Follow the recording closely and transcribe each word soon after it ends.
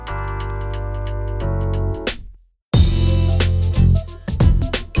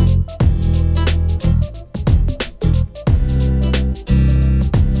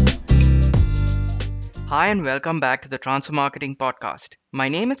Hi, and welcome back to the Transfer Marketing Podcast. My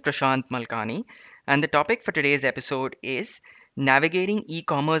name is Prashant Malkani, and the topic for today's episode is navigating e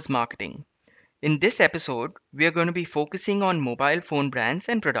commerce marketing. In this episode, we are going to be focusing on mobile phone brands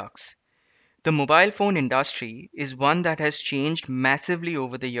and products. The mobile phone industry is one that has changed massively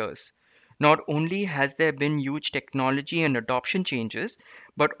over the years. Not only has there been huge technology and adoption changes,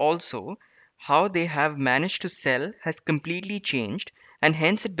 but also how they have managed to sell has completely changed, and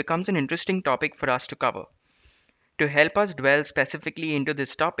hence it becomes an interesting topic for us to cover. To help us dwell specifically into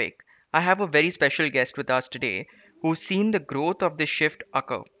this topic, I have a very special guest with us today who's seen the growth of this shift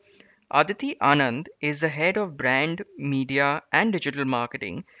occur. Aditi Anand is the head of brand, media, and digital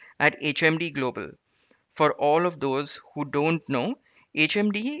marketing at HMD Global. For all of those who don't know,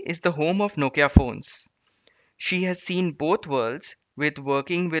 HMD is the home of Nokia phones. She has seen both worlds with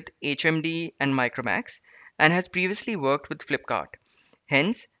working with HMD and Micromax and has previously worked with Flipkart.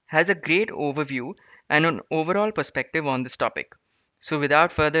 Hence, has a great overview and an overall perspective on this topic. So,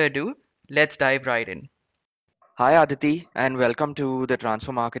 without further ado, let's dive right in. Hi, Aditi, and welcome to the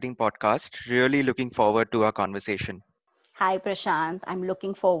Transfer Marketing Podcast. Really looking forward to our conversation. Hi, Prashant. I'm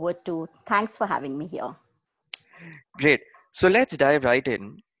looking forward to. Thanks for having me here. Great. So let's dive right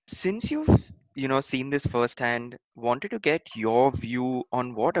in. Since you've seen this firsthand, wanted to get your view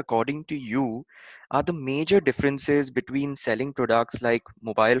on what according to you are the major differences between selling products like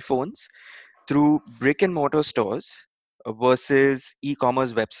mobile phones through brick and mortar stores versus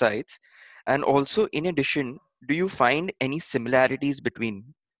e-commerce websites, and also in addition, do you find any similarities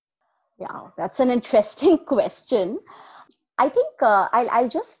between? Yeah, that's an interesting question. I think I'll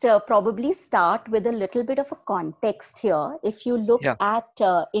just probably start with a little bit of a context here. If you look Yeah.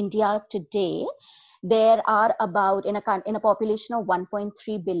 at India today, there are about in a population of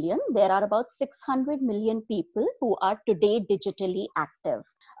 1.3 billion, there are about 600 million people who are today digitally active.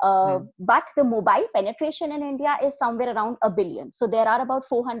 Hmm. But the mobile penetration in India is somewhere around a billion. So there are about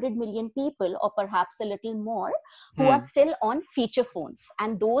 400 million people, or perhaps a little more, who are Hmm. still on feature phones,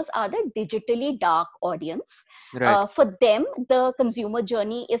 and those are the digitally dark audience. Right. For them, the consumer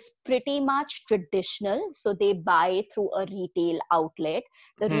journey is pretty much traditional. So they buy through a retail outlet.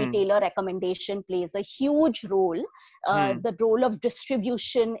 The Hmm. retailer recommendation plays a huge role. Hmm. The role of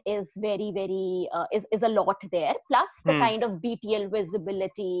distribution is is a lot there. Plus the Hmm. kind of BTL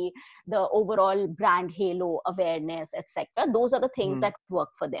visibility, the overall brand halo awareness, etc. Those are the things Hmm. that work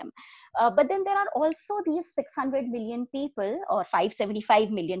for them. But then there are also these 600 million people, or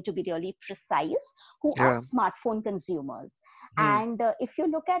 575 million to be really precise, who are Yeah. smartphone consumers. Hmm. And if you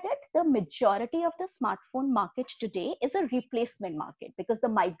look at it, the majority of the smartphone market today is a replacement market, because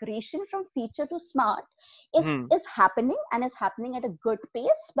the migration from feature to smart Hmm. is happening, and is happening at a good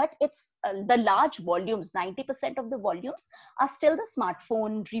pace. But it's the large volumes, 90% of the volumes are still the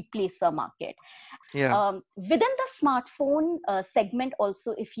smartphone replacer market. Yeah. Within the smartphone segment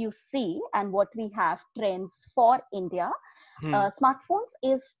also, if you see, and what we have trends for India, Hmm. smartphones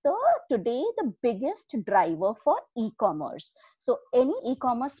is the today the biggest driver for e-commerce. So any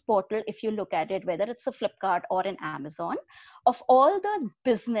e-commerce portal, if you look at it, whether it's a Flipkart or an Amazon, of all the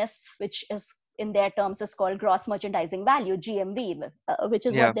business, which is in their terms is called gross merchandising value, GMV, which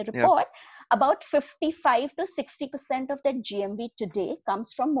is Yeah. what they Yeah. report, about 55 to 60% of that GMV today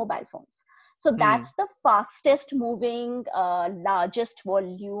comes from mobile phones. So Hmm. that's the fastest moving, largest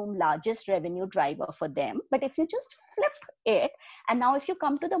volume, largest revenue driver for them. But if you just flip it, and now if you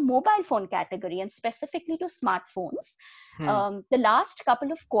come to the mobile phone category, and specifically to smartphones, Hmm. the last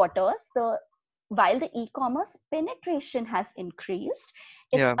couple of quarters, the while the e-commerce penetration has increased,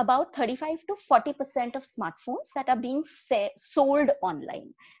 it's Yeah. about 35 to 40% of smartphones that are being sold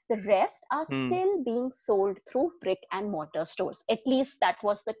online. The rest are Hmm. still being sold through brick and mortar stores. At least that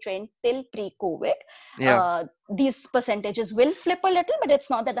was the trend till pre-COVID. Yeah. These percentages will flip a little, but it's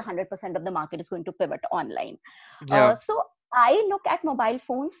not that 100% of the market is going to pivot online. Yeah. So I look at mobile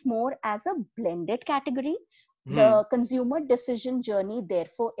phones more as a blended category. Hmm. The consumer decision journey,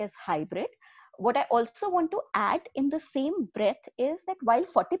 therefore, is hybrid. What I also want to add in the same breath is that while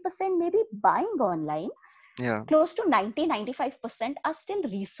 40% may be buying online, Yeah. close to 90-95% are still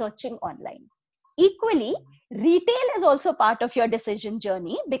researching online. Equally, retail is also part of your decision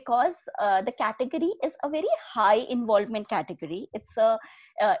journey, because the category is a very high involvement category. It's a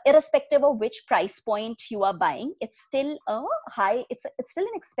irrespective of which price point you are buying, it's still a high, it's still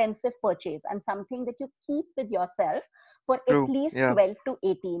an expensive purchase, and something that you keep with yourself for at True. least Yeah. 12 to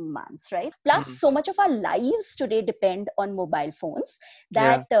 18 months, right? Plus, Hmm. so much of our lives today depend on mobile phones,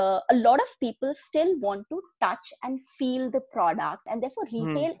 that Yeah. a lot of people still want to touch and feel the product, and therefore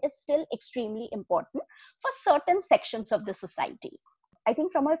Hmm. retail is still extremely important for certain sections of the society. I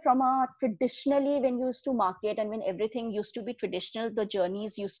think from a traditionally, when you used to market and when everything used to be traditional, the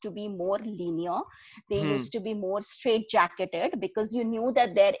journeys used to be more linear. They Hmm. used to be more straight jacketed because you knew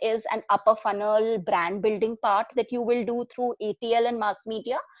that there is an upper funnel brand building part that you will do through ATL and mass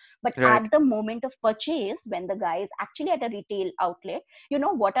media. But Right. at the moment of purchase, when the guy is actually at a retail outlet, you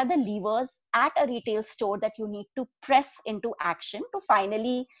know what are the levers at a retail store that you need to press into action to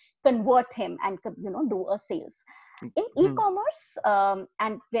finally convert him and do a sales. In Hmm. e-commerce,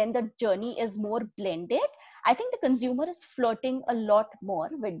 and when the journey is more blended, I think the consumer is flirting a lot more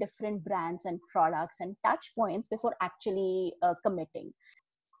with different brands and products and touch points before actually committing.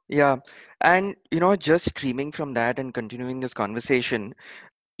 Yeah. And, just streaming from that and continuing this conversation,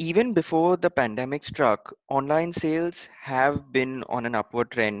 even before the pandemic struck, online sales have been on an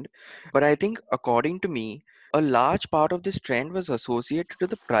upward trend. But I think, according to me, a large part of this trend was associated to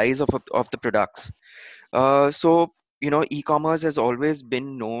the price of the products. E-commerce has always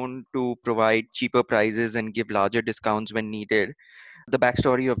been known to provide cheaper prices and give larger discounts when needed. The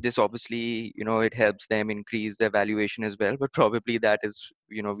backstory of this, obviously, it helps them increase their valuation as well, but probably that is,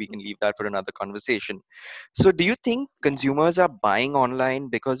 we can leave that for another conversation. So do you think Yeah. consumers are buying online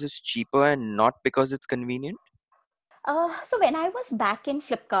because it's cheaper and not because it's convenient? So when I was back in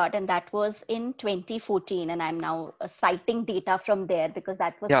Flipkart, and that was in 2014, and I'm now citing data from there because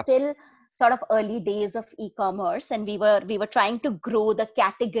that was Yeah. still sort of early days of e-commerce, and we were trying to grow the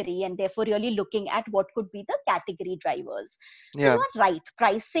category, and therefore really looking at what could be the category drivers. So Yeah. you are right,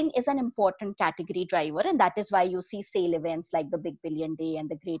 pricing is an important category driver, and that is why you see sale events like the Big Billion Day and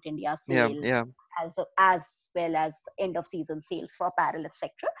the Great India Yeah. Sale, Yeah. as well as end of season sales for apparel, etc.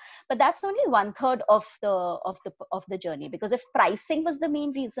 But that's only one third of the journey, because if pricing was the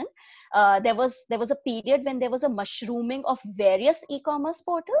main reason, there was a period when there was a mushrooming of various e-commerce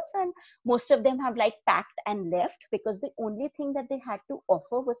portals, and most of them have like packed and left because the only thing that they had to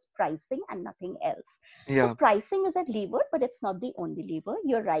offer was pricing and nothing else. So Yeah. pricing is a lever, but it's not the only lever.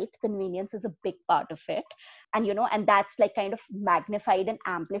 You're right, convenience is a big part of it. And that's like kind of magnified and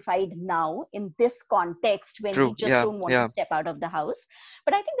amplified now in this context when we True. just Yeah. don't want to Yeah. step out of the house.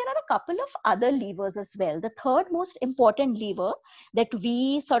 But I think there are a couple of other levers as well. The third most important lever that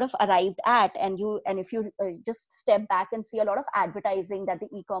we sort of arrived at, and if you just step back and see a lot of advertising that the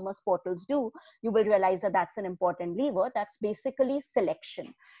e-commerce portals do, you will realize that that's an important lever. That's basically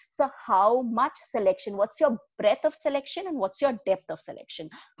selection. So how much selection, what's your breadth of selection and what's your depth of selection?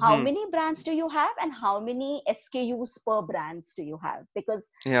 How Hmm. many brands do you have and how many SKUs per brands do you have? Because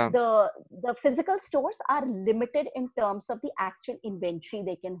Yeah. the physical stores are limited in terms of the actual inventory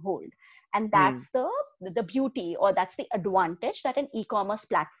they can hold, and Hmm. that's the beauty, or that's the advantage that an e-commerce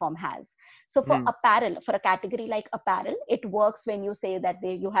platform has. So for Hmm. apparel, for a category like apparel, it works when you say that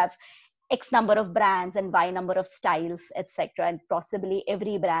you have X number of brands and Y number of styles, etc., and possibly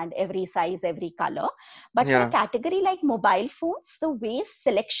every brand, every size, every color. But for a Yeah. category like mobile phones, the way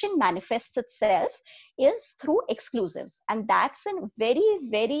selection manifests itself is through exclusives. And that's a very,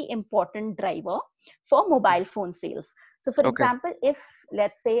 very important driver for mobile phone sales. So, for Okay. example, if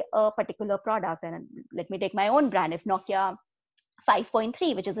let's say a particular product, and let me take my own brand, if Nokia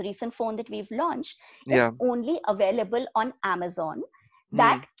 5.3, which is a recent phone that we've launched, is Yeah. only available on Amazon.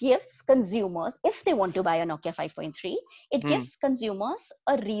 That Hmm. gives consumers, if they want to buy a Nokia 5.3, it Hmm. gives consumers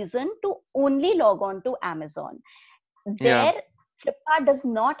a reason to only log on to Amazon. Yeah. There, Flipkart does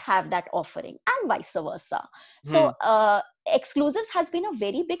not have that offering, and vice versa. So, Hmm. exclusives has been a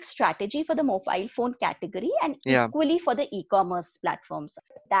very big strategy for the mobile phone category and Yeah. equally for the e-commerce platforms.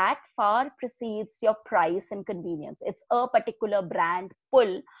 That far precedes your price and convenience. It's a particular brand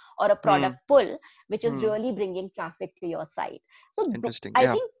pull or a Hmm. product pull which is Hmm. really bringing traffic to your site. So Interesting. I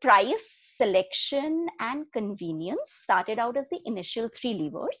Yeah. think price, selection, and convenience started out as the initial three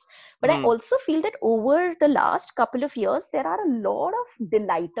levers, but I Hmm. also feel that over the last couple of years, there are a lot of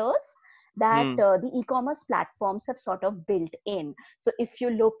delighters that Hmm. the e-commerce platforms have sort of built in. So if you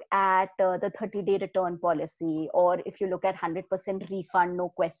look at the 30-day return policy, or if you look at 100% refund, no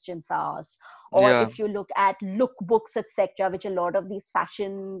questions asked, or Yeah. if you look at lookbooks, etc., which a lot of these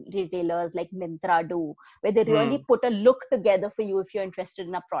fashion retailers like Myntra do, where they really Hmm. put a look together for you if you're interested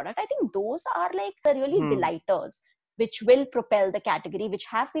in a product. I think those are like the really Hmm. delighters which will propel the category, which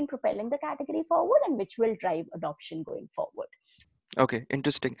have been propelling the category forward, and which will drive adoption going forward. Okay,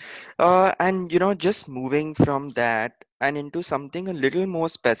 interesting. And just moving from that and into something a little more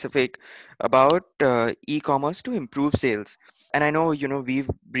specific about e-commerce to improve sales. And I know, we've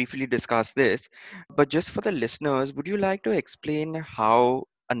briefly discussed this, but just for the listeners, would you like to explain how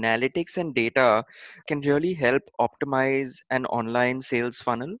analytics and data can really help optimize an online sales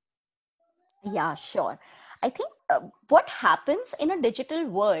funnel? Yeah, sure. I think what happens in a digital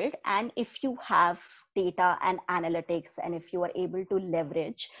world, and if you have data and analytics, and if you are able to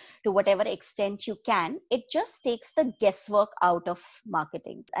leverage to whatever extent you can, it just takes the guesswork out of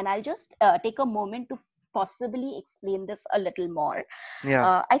marketing. And I'll just take a moment to possibly explain this a little more.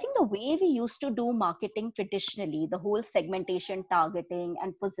 Yeah. I think the way we used to do marketing traditionally, the whole segmentation, targeting,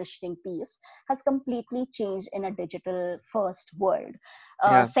 and positioning piece has completely changed in a digital first world.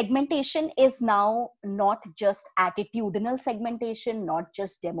 Yeah. Segmentation is now not just attitudinal segmentation, not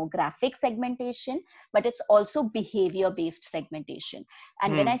just demographic segmentation, but it's also behavior based segmentation.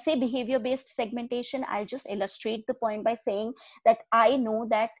 And when Hmm. I say behavior based segmentation, I'll just illustrate the point by saying that I know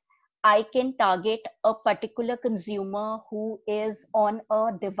that I can target a particular consumer who is on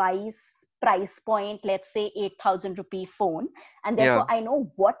a device price point, let's say 8,000 rupee phone. And Yeah. therefore, I know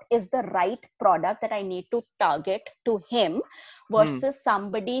what is the right product that I need to target to him Hmm. versus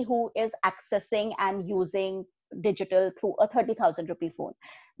somebody who is accessing and using digital through a 30,000 rupee phone.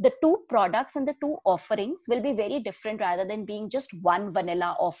 The two products and the two offerings will be very different rather than being just one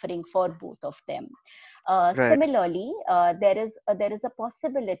vanilla offering for both of them. Right. Similarly, there is a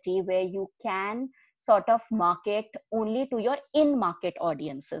possibility where you can sort of market only to your in-market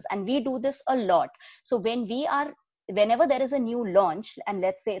audiences, and we do this a lot. So whenever there is a new launch, and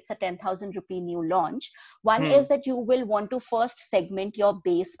let's say it's a 10,000 rupee new launch, one Hmm. is that you will want to first segment your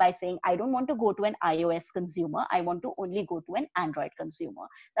base by saying, I don't want to go to an iOS consumer, I want to only go to an Android consumer.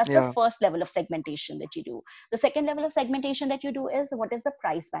 That's the Yeah. first level of segmentation that you do. The second level of segmentation that you do is what is the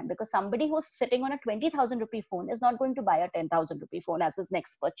price band, because somebody who's sitting on a 20,000 rupee phone is not going to buy a 10,000 rupee phone as his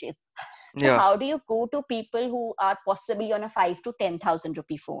next purchase. So Yeah. how do you go to people who are possibly on a 5 to 10,000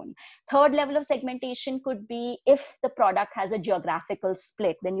 rupee phone? Third level of segmentation could be, if the product has a geographical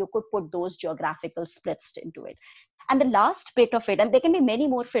split, then you could put those geographical splits into it. And the last bit of it, and there can be many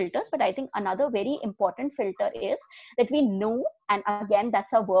more filters, but I think another very important filter is that we know, and again,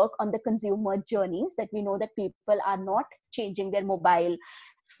 that's our work on the consumer journeys, that we know that people are not changing their mobile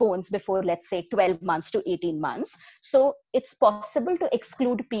phones before, let's say, 12 months to 18 months. So it's possible to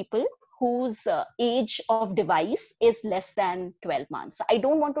exclude people whose age of device is less than 12 months. So I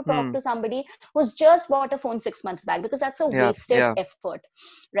don't want to talk Hmm. to somebody who's just bought a phone 6 months back, because that's a Yeah. wasted Yeah. effort,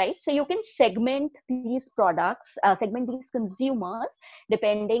 right? So you can segment these products, segment these consumers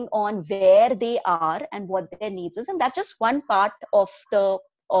depending on where they are and what their needs is. And that's just one part of the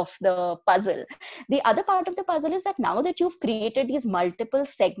puzzle. The other part of the puzzle is that now that you've created these multiple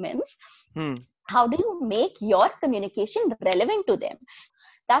segments, Hmm. how do you make your communication relevant to them?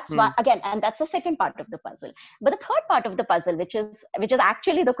 That's one Hmm. again, and that's the second part of the puzzle. But the third part of the puzzle, which is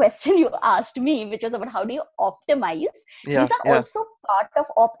actually the question you asked me, which is about how do you optimize. These Yeah. are Yeah. also part of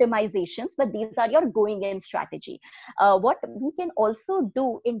optimizations, but these are your going in strategy. What we can also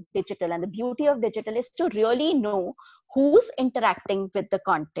do in digital, and the beauty of digital is to really know who's interacting with the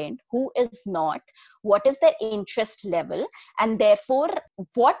content, who is not, what is their interest level, and therefore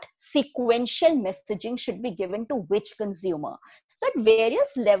what sequential messaging should be given to which consumer. So at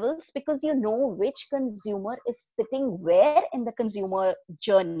various levels, because you know which consumer is sitting where in the consumer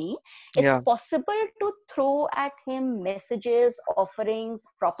journey, it's Yeah. possible to throw at him messages, offerings,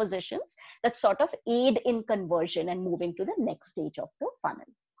 propositions that sort of aid in conversion and moving to the next stage of the funnel.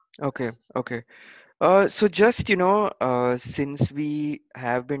 Okay. Okay. So just, since we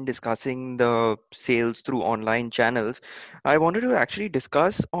have been discussing the sales through online channels, I wanted to actually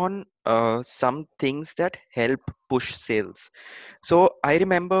discuss on some things that help push sales. So I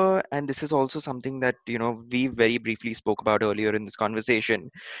remember, and this is also something that, we very briefly spoke about earlier in this conversation,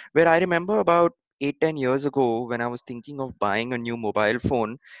 where I remember about 8, 10 years ago when I was thinking of buying a new mobile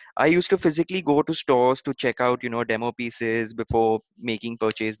phone, I used to physically go to stores to check out, demo pieces before making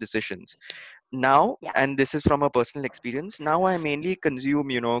purchase decisions. Now, Yeah. and this is from a personal experience, now I mainly consume,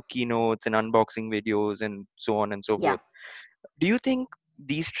 keynotes and unboxing videos and so on and so Yeah. forth. Do you think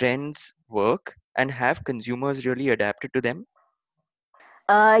these trends work, and have consumers really adapted to them?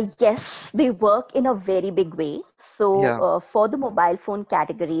 Yes, they work in a very big way. So, Yeah. for the mobile phone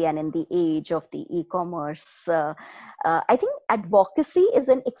category and in the age of the e-commerce, I think advocacy is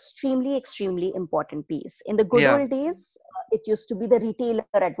an extremely, extremely important piece. In the good Yeah. old days, it used to be the retailer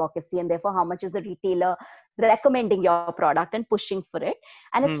advocacy, and therefore, how much is the retailer recommending your product and pushing for it?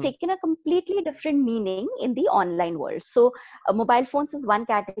 And it's Hmm. taken a completely different meaning in the online world. So, mobile phones is one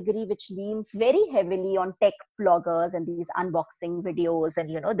category which leans very heavily on tech bloggers and these unboxing videos and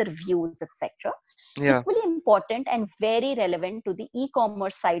the reviews, etc. Yeah. Equally important and very relevant to the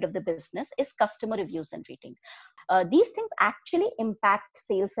e-commerce side of the business is customer reviews and rating. These things actually impact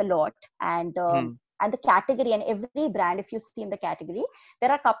sales a lot, and Hmm. and the category and every brand, if you see in the category, there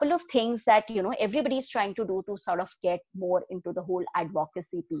are a couple of things that everybody is trying to do to sort of get more into the whole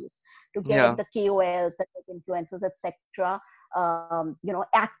advocacy piece, to get Yeah. the KOLs, the influencers, etc.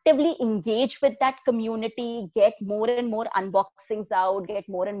 Actively engage with that community, get more and more unboxings out, get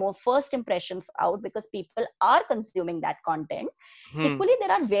more and more first impressions out, because people are consuming that content. Hmm. Equally,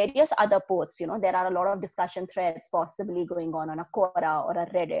 there are various other ports. There are a lot of discussion threads possibly going on a Quora or a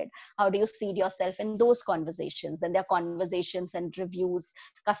Reddit. How do you seed yourself in those conversations? Then there are conversations and reviews,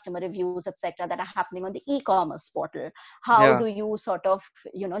 customer reviews, etc., that are happening on the e-commerce portal. How Yeah. do you sort of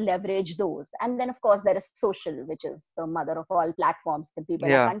leverage those? And then of course there is social, which is the mother of all platforms, and people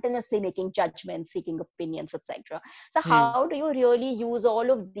are Yeah. continuously making judgments, seeking opinions, etc. So Hmm. how do you really use all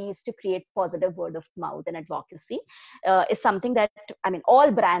of these to create positive word of mouth and advocacy, is something that, I mean,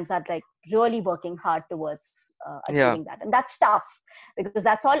 all brands are like really working hard towards Yeah. achieving that. And that's tough, because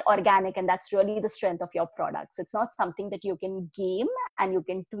that's all organic, and that's really the strength of your product. So it's not something that you can game and you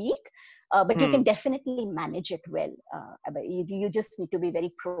can tweak, but you can Hmm. definitely manage it well. But you just need to be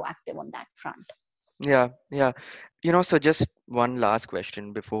very proactive on that front. Yeah, yeah. So just one last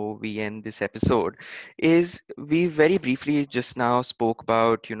question before we end this episode is we very briefly just now spoke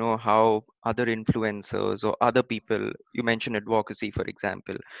about, how other influencers or other people, you mentioned advocacy, for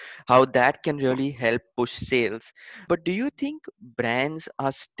example, how that can Yeah. really help push sales. But do you think brands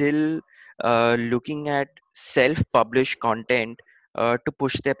are still looking at self-published content to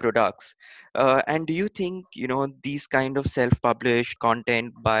push their products? And do you think, these kind of self-published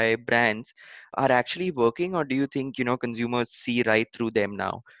content by brands are actually working, or do you think consumers see right through them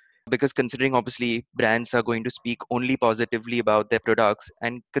now? Because considering obviously brands are going to speak only positively about their products,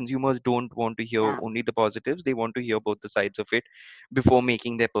 and consumers don't want to hear Yeah. only the positives, they want to hear both the sides of it before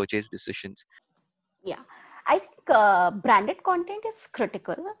making their purchase decisions. Yeah, I think branded content is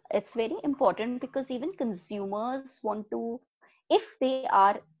critical. It's very important because even consumers want to, if they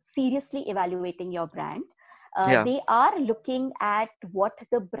are seriously evaluating your brand, Yeah. they are looking at what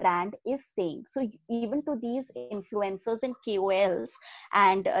the brand is saying. So even to these influencers and KOLs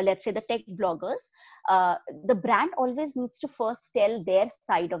and let's say the tech bloggers, the brand always needs to first tell their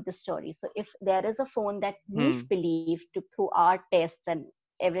side of the story. So if there is a phone that we Hmm. believe to through our tests and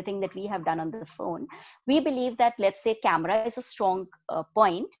everything that we have done on the phone, we believe that, let's say, camera is a strong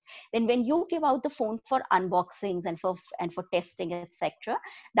point, then when you give out the phone for unboxings and for testing, etc.,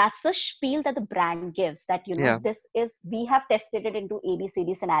 that's the spiel that the brand gives, that Yeah. this is, we have tested it into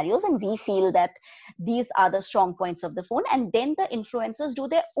abcd scenarios and we feel that these are the strong points of the phone. And then the influencers do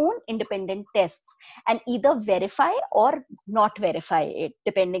their own independent tests and either verify or not verify it,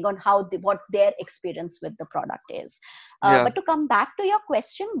 depending on what their experience with the product is. Yeah. But to come back to your question,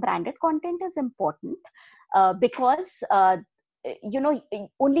 branded content is important because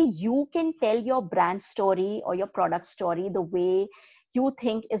only you can tell your brand story or your product story the way you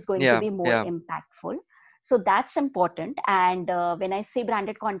think is going to Yeah. be more Yeah. impactful. So that's important. And when I say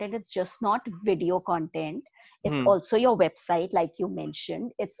branded content, it's just not video content. It's Hmm. also your website, like you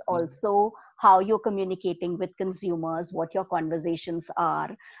mentioned. It's also how you're communicating with consumers, what your conversations are.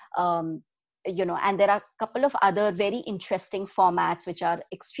 Um, and there are a couple of other very interesting formats which are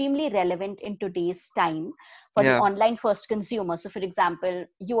extremely relevant in today's time for the Yeah. online first consumer. So for example,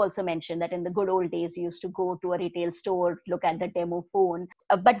 you also mentioned that in the good old days you used to go to a retail store, look at the demo phone,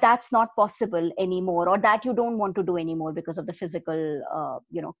 but that's not possible anymore, or that you don't want to do anymore because of the physical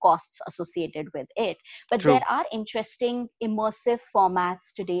costs associated with it. But there True. are interesting immersive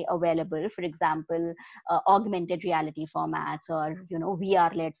formats today available. For example, augmented reality formats, or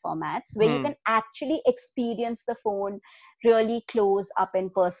VR led formats, where you Hmm. can actually experience the phone really close up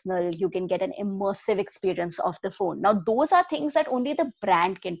and personal. You can get an immersive experience of the phone. Now those are things that only the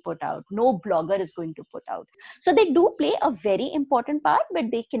brand can put out, no blogger is going to put out. So they do play a very important part, but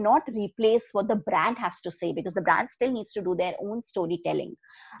they cannot replace what the brand has to say, because the brand still needs to do their own storytelling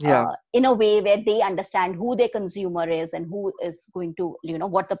Yeah. in a way where they understand who their consumer is and who is going to,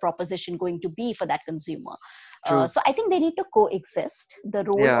 what the proposition going to be for that consumer. True. So I think they need to coexist. The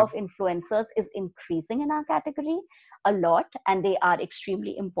role Yeah. of influencers is increasing in our category a lot, and they are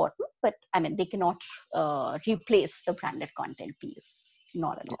extremely important. But I mean, they cannot replace the branded content piece,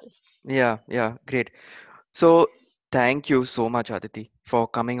 not at all. Yeah. Yeah. Great. So, thank you so much, Aditi, for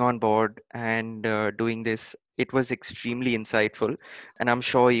coming on board and doing this. It was extremely insightful, and I'm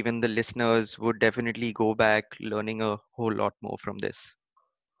sure even the listeners would definitely go back learning a whole lot more from this.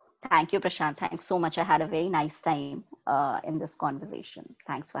 Thank you, Prashant. Thanks so much. I had a very nice time in this conversation.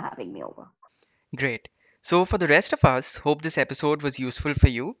 Thanks for having me over. Great. So, for the rest of us, hope this episode was useful for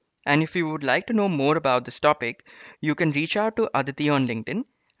you. And if you would like to know more about this topic, you can reach out to Aditi on LinkedIn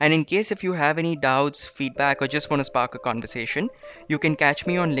And in case if you have any doubts, feedback, or just want to spark a conversation, you can catch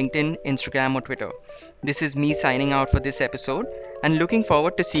me on LinkedIn, Instagram, or Twitter. This is me signing out for this episode and looking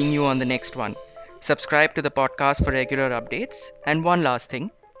forward to seeing you on the next one. Subscribe to the podcast for regular updates. And one last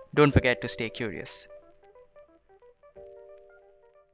thing, don't forget to stay curious.